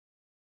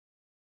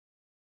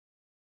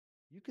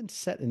You can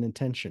set an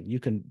intention. You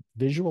can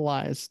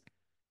visualize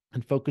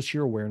and focus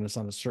your awareness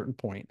on a certain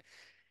point.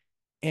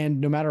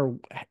 And no matter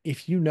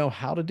if you know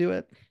how to do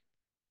it,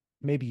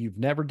 maybe you've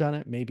never done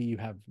it, maybe you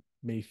have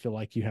may feel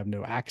like you have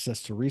no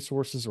access to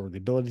resources or the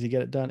ability to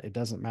get it done, it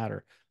doesn't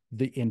matter.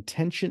 The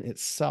intention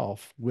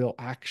itself will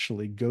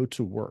actually go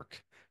to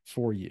work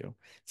for you.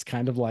 It's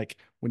kind of like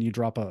when you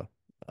drop a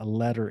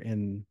letter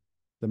in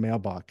the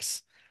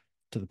mailbox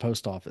to the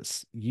post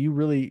office. You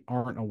really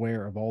aren't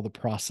aware of all the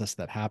process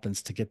that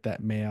happens to get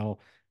that mail,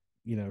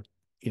 you know,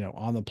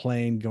 on the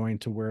plane going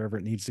to wherever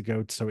it needs to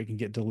go so it can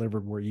get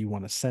delivered where you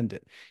want to send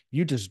it.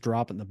 You just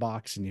drop it in the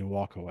box and you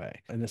walk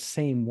away. In the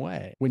same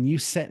way, when you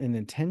set an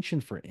intention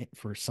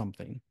for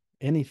something,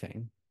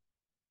 anything,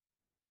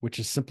 which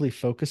is simply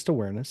focused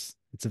awareness,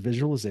 it's a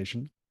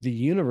visualization. The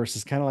universe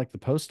is kind of like the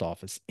post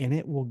office, and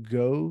it will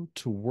go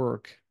to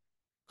work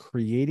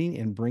creating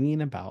and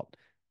bringing about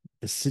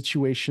the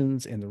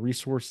situations and the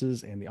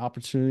resources and the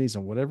opportunities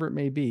and whatever it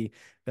may be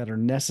that are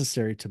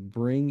necessary to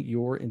bring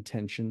your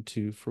intention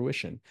to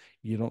fruition.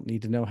 You don't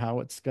need to know how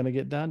it's going to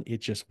get done,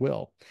 it just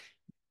will.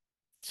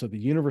 So the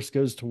universe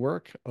goes to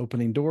work,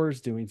 opening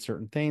doors, doing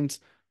certain things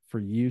for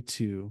you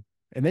to,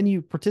 and then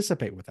you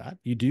participate with that.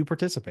 You do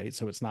participate.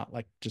 So it's not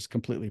like just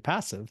completely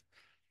passive.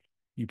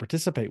 You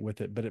participate with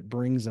it, but it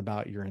brings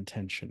about your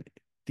intention.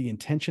 The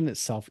intention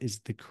itself is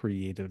the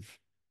creative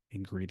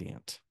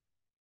ingredient.